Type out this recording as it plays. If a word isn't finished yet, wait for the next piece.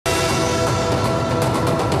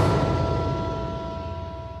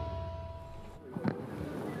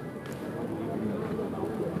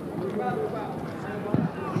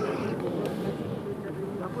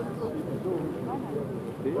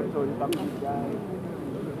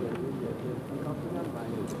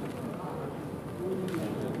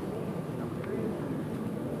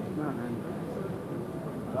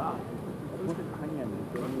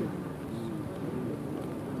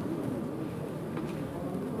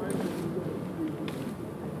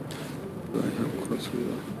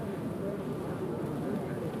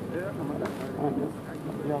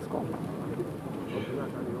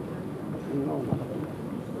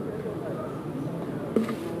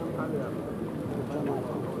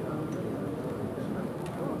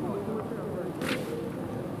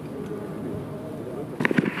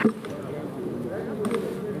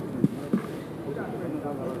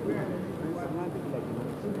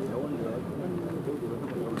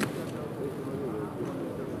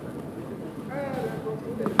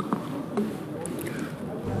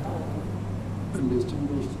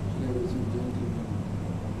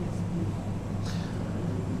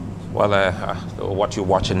Well, what you're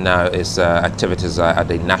watching now is activities at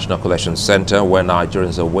the National Collation Center, where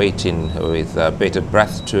Nigerians are waiting with bated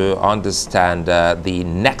breath to understand the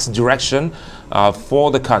next direction for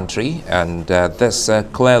the country. And this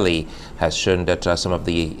clearly has shown that some of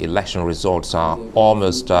the election results are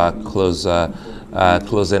almost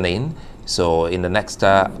closing in. So in the next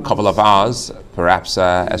couple of hours, perhaps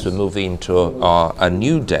as we move into a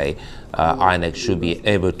new day, INEC should be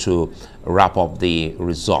able to wrap up the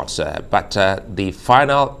results. But the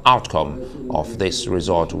final outcome of this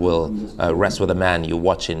result will rest with the man you're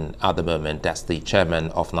watching at the moment. That's the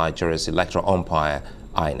chairman of Nigeria's electoral umpire,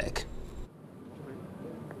 INEC.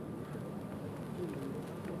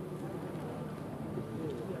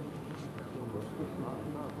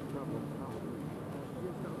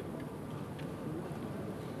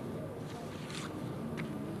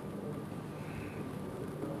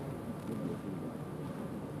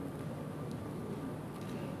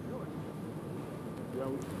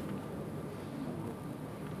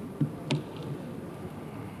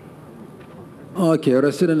 Okay,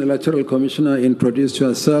 Resident Electoral Commissioner, introduce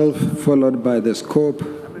yourself, followed by the scope,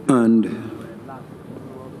 and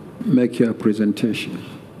make your presentation.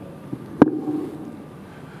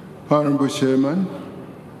 Honorable Chairman,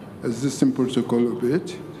 Existing Protocol of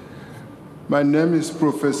it. My name is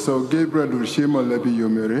Professor Gabriel Ushimo Lebi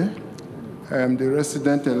Yomere. I am the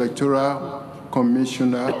Resident Electoral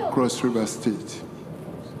Commissioner, Cross River State.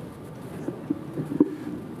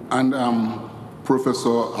 And I'm Professor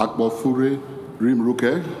Akbofure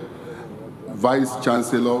Rimruke, Vice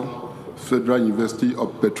Chancellor, Federal University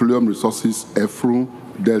of Petroleum Resources, Efru,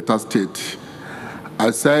 Delta State. I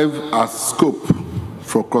serve as scope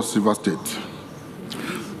for Cross River State.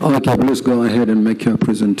 Okay, please go ahead and make your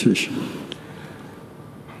presentation.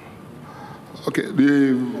 Okay,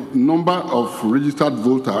 the number of registered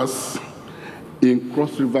voters in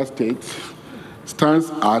Cross River State stands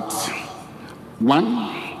at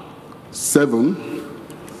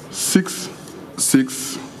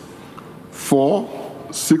 1766466.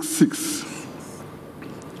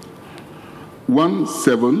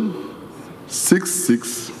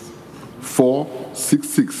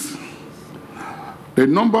 1766466. The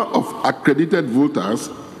number of accredited voters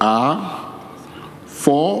are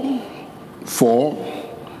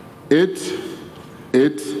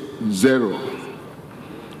 44880.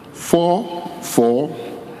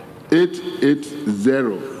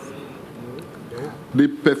 44880. The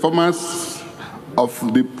performance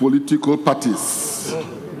of the political parties.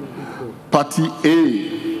 Party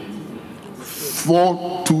A,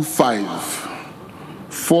 425.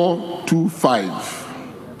 425.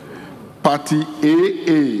 Party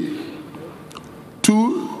AA,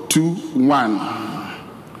 221.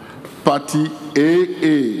 Party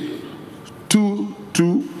AA,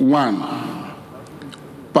 221.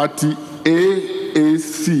 Party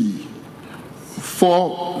AAC,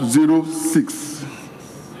 406.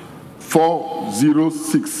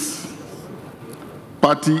 406.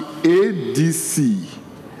 Party ADC,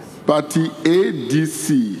 Party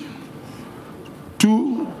ADC,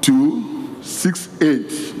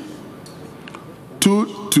 2268.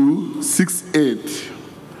 2268.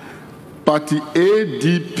 Party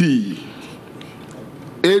ADP,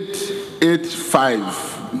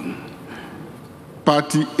 885.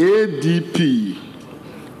 Party ADP,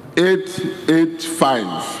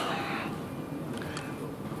 885.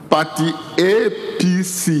 Party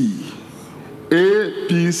APC,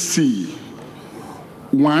 APC,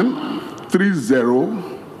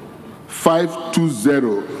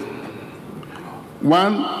 130520.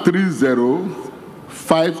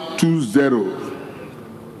 130520.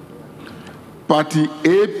 Party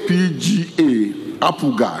APGA,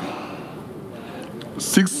 Apuga,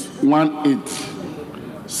 618.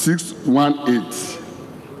 618.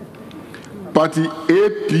 Party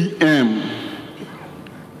APM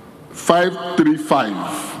 535.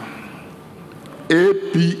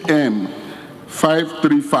 APM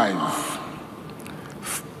 535.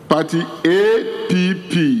 Party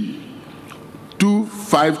APP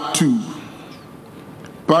 252.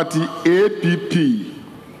 Party APP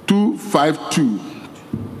 252.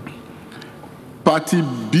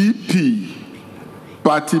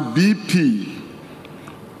 Party BP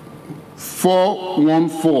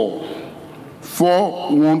 414.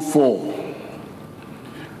 414.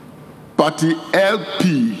 Party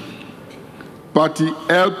LP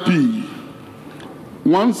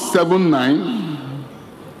 179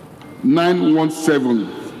 917.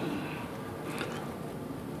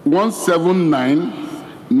 179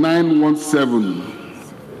 917.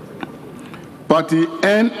 Party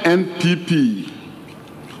NNPP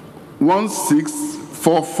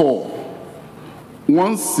 1644.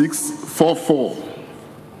 1644.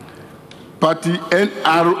 Party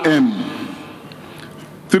NRM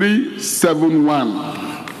 371.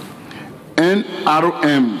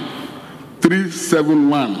 NRM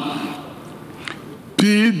 371.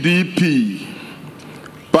 PDP.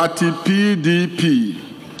 Party PDP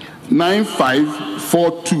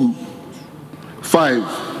 95425.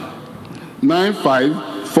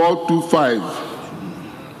 95425.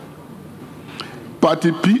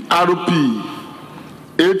 Party PRP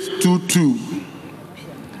 822.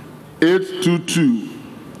 822.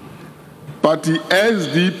 Party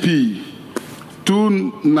SDP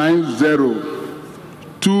 290.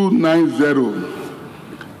 290.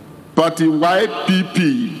 Party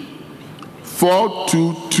YPP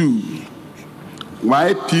 422.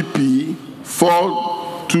 YPP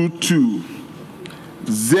 422.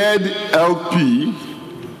 ZLP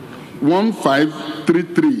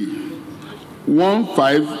 1533.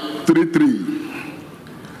 1533.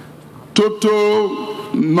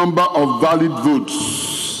 Total number of valid votes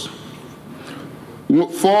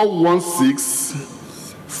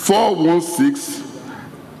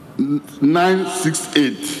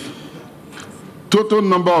 416,968. Total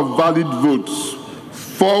number of valid votes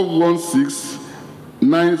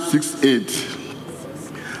 416,968.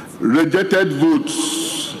 Rejected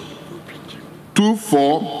votes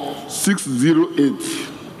 24608.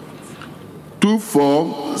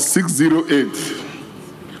 24608.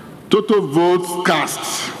 Total votes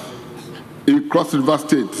cast in Cross River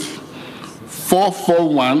State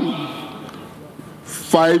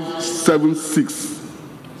 441,576.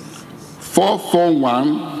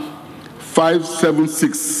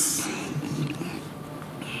 441,576.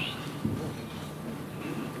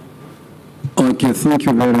 Okay, thank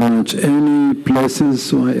you very much. Any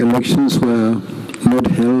places where elections were not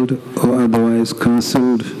held or otherwise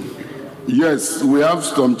cancelled? Yes, we have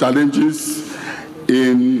some challenges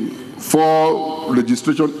in 4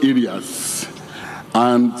 registration areas.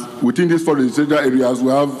 And within these 4 registration areas,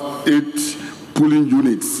 we have 8 polling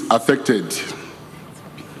units affected.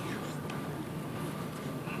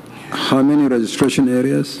 How many registration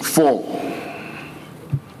areas? 4.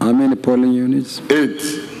 How many polling units? 8.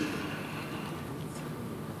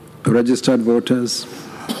 Registered voters?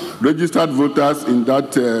 Registered voters in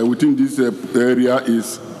that within this area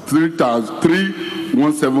is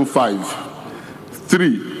 3,175.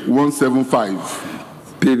 3,175.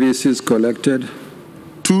 PVCs collected?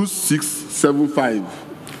 2,675.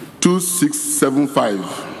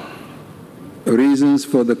 2,675. Reasons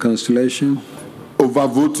for the cancellation?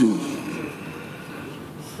 Overvoting.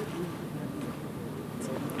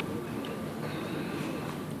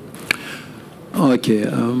 Okay.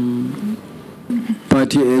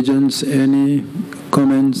 Party agents, any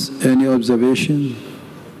comments, any observation?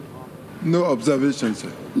 No observation,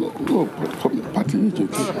 sir. No, party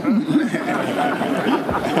agents.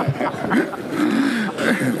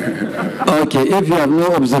 Okay, if you have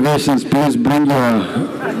no observations, please bring your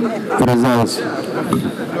results. No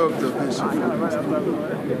observation.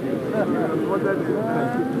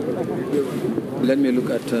 Let me look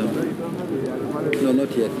at... no,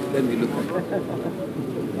 not yet. Let me look at...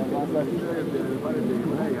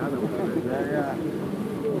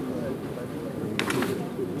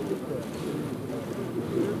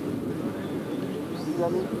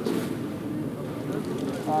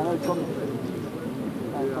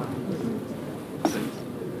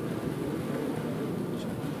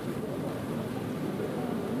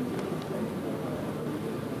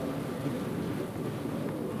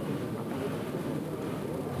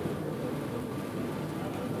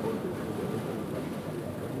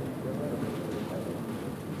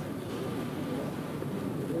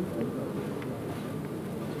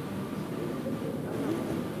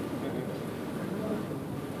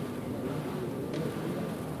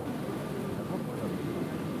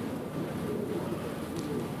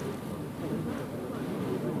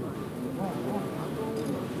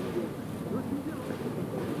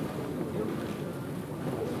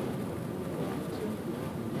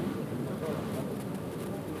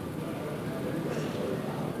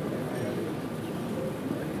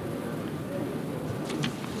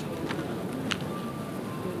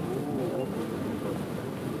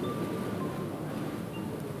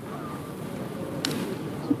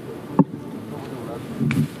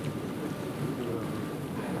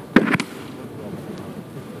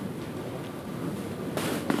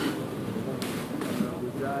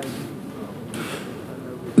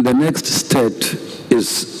 the next state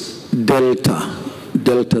is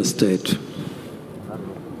Delta State.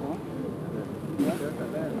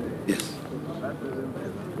 Yes.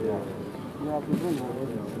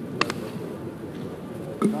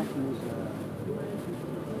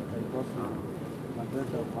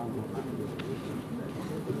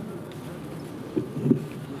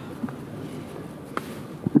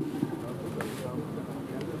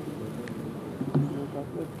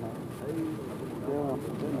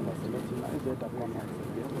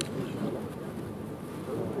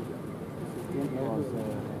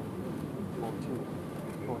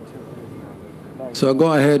 So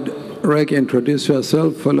go ahead, Rick, introduce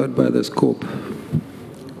yourself, followed by the scope.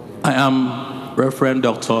 I am Reverend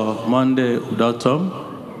Dr. Monday Udotom,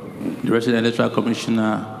 the Resident Electoral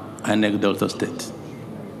Commissioner, INEC Delta State.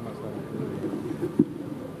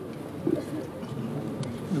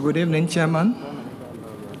 Good evening, Chairman.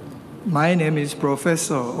 My name is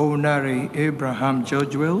Professor Onari Abraham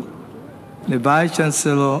Georgewell, the Vice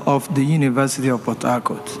Chancellor of the University of Port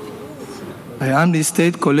Harcourt. I am the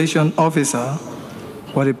State Collation Officer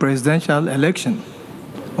for the presidential election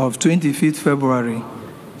of 25th February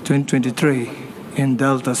 2023 in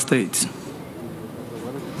Delta State.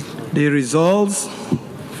 The results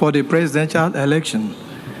for the presidential election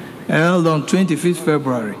held on 25th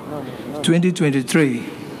February 2023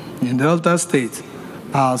 in Delta State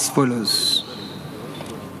are as follows.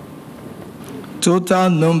 Total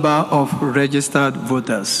number of registered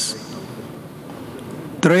voters: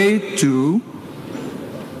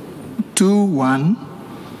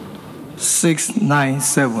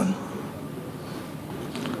 32,1,697.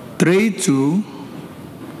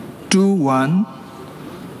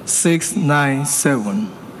 32,1,697.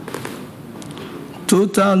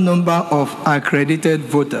 Total number of accredited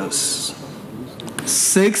voters: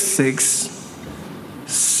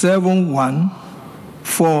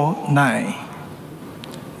 667149.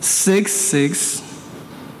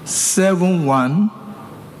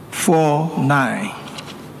 667149.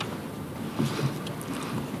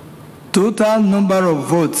 Total number of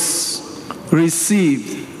votes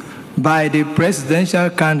received by the presidential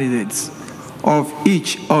candidates of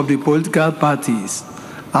each of the political parties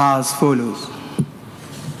are as follows.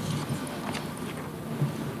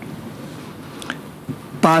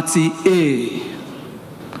 Party A,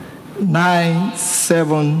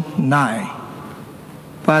 979.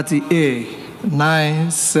 Party A,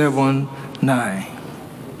 979.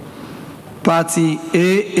 Party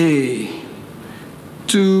AA,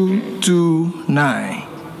 229.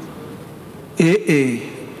 AA,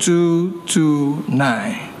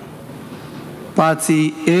 229.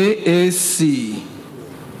 Party AAC,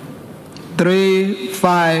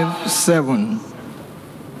 357.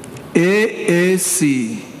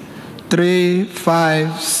 AAC,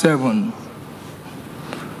 357.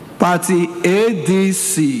 Party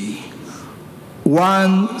ADC,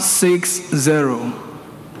 160.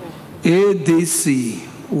 ADC,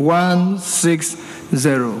 160.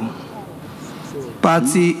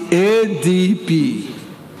 Party ADP,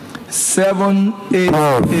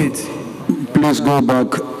 788. Please go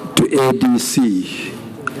back to ADC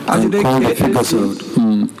and call the figures out.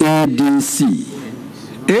 ADC.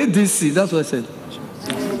 ADC, that's what I said.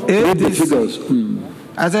 ADC.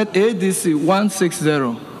 I said ADC 160.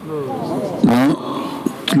 No,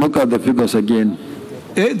 look at the figures again.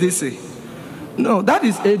 ADC. No, that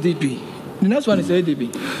is ADP. The next one is ADP.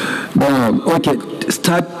 Okay,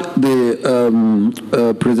 start the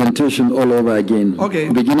presentation all over again. Okay.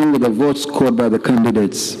 Beginning with the votes scored by the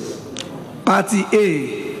candidates. Party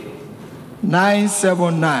A,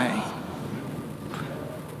 979.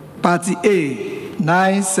 Party A,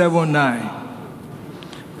 979.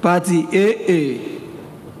 Party AA,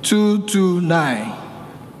 229.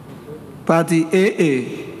 Party AA,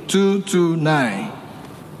 229.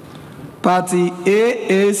 Party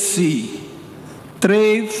AAC,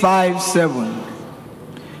 357.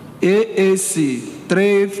 AAC,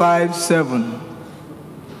 357.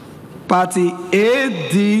 Party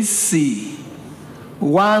ADC,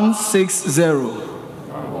 160. Is it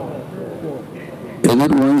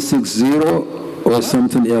 160 or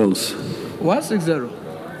something else? 160.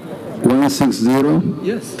 160?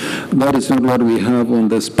 Yes. That is not what we have on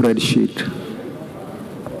the spreadsheet.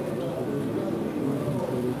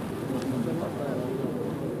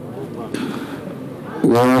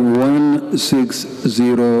 We have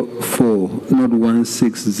 1604, not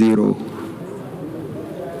 160.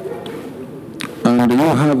 And you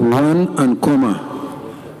have 1 and comma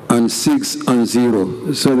and 6 and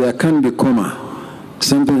 0. So there can't be comma.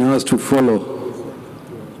 Something has to follow.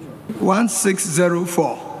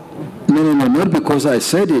 1604. No, not because I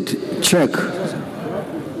said it. Check.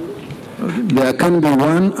 there can be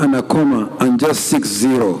 1 and a comma and just 60.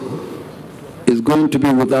 It's going to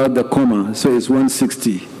be without the comma, so it's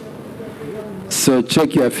 160. So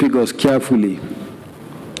check your figures carefully.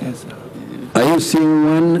 Yes, sir. Are you seeing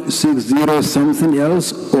 160 something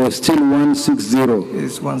else or still 160?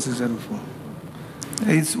 It's 1604.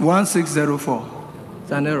 It's 1604.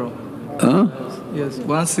 It's an error. Huh? Yes,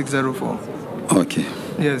 1604. Okay.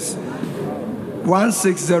 Yes.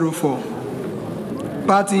 1604.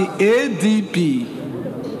 Party ADP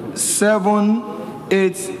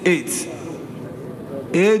 788.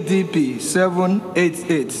 ADP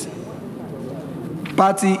 788.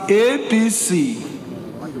 Party APC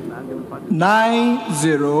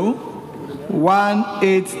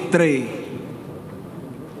 90183.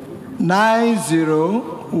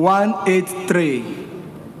 90183.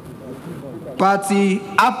 Party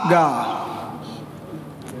APGA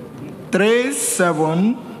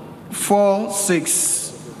 3746.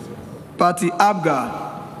 Party APGA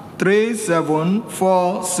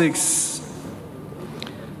 3746.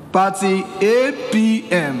 Party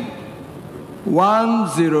APM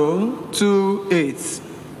 1028.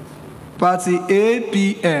 Party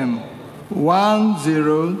APM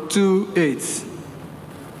 1028.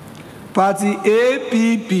 Party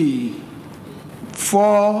APP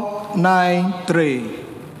 493.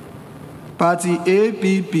 Party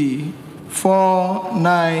APP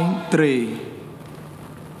 493.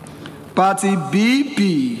 Party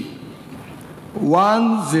BP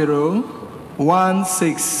 1016.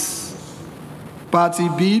 Party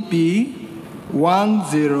BP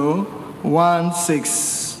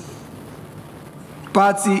 1016.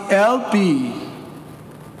 Party LP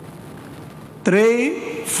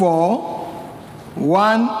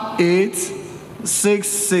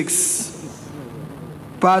 341866.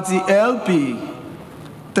 Party LP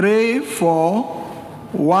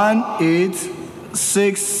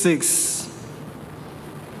 341866.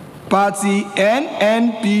 Party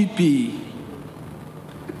NNPP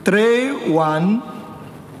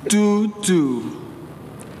 3122.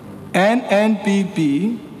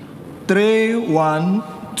 NNPP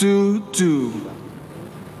 3122.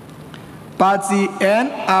 Party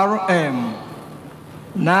NRM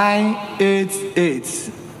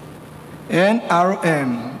 988.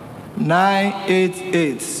 NRM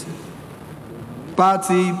 988.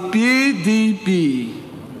 Party PDP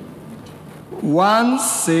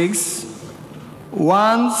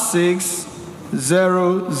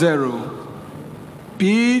 161600.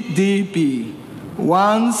 PDP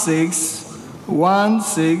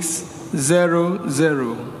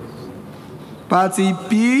 161600. Party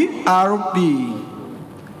PRP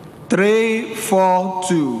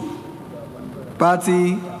 342.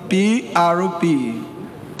 Party PRP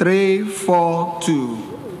 342.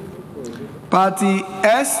 Party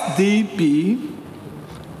SDP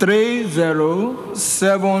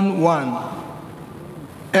 3071.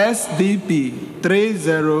 SDP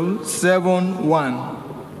 3071.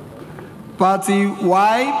 Party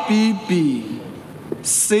YPP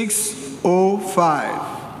 605.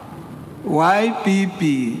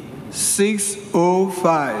 YPP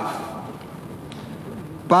 605.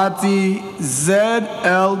 Party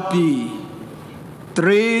ZLP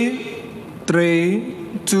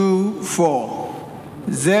 3324.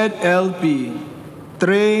 ZLP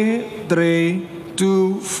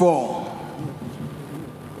 3324.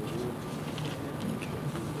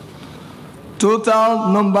 Total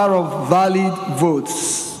number of valid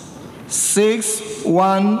votes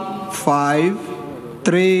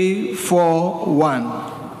 615341.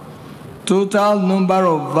 Total number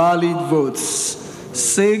of valid votes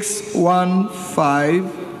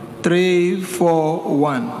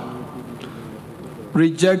 615341.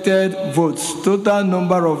 Rejected votes. Total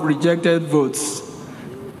number of rejected votes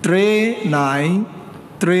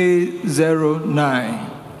 39309.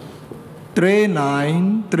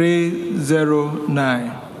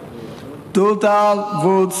 39309. Total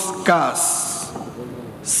votes cast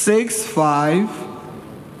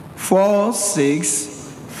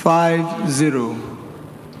 654650.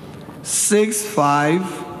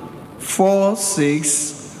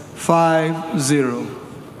 654650.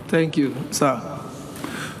 Thank you, sir.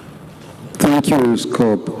 Thank you,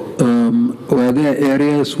 Scope. Were there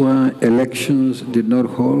areas where elections did not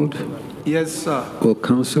hold? Yes, sir. Or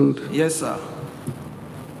cancelled? Yes, sir.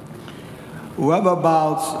 We have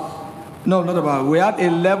we have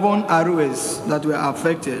 11 ROAs that were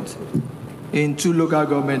affected in 2 local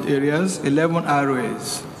government areas, 11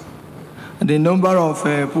 ROAs. And the number of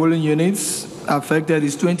polling units affected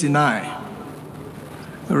is 29.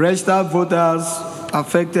 Registered voters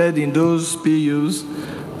affected in those PUs,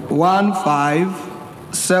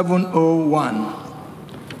 15701.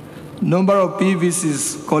 Number of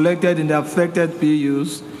PVCs collected in the affected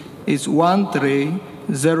PUs is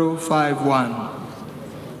 13051.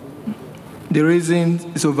 The reason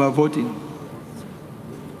is overvoting.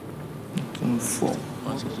 4.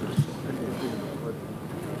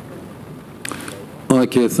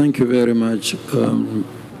 Okay, thank you very much.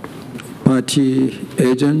 Party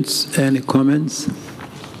agents, any comments?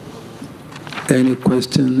 Any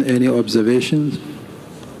question, any observations?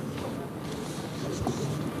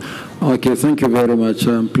 Okay, thank you very much.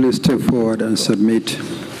 Please step forward and submit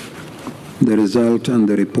the result and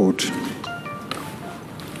the report.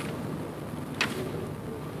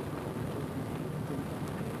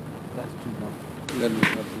 Let me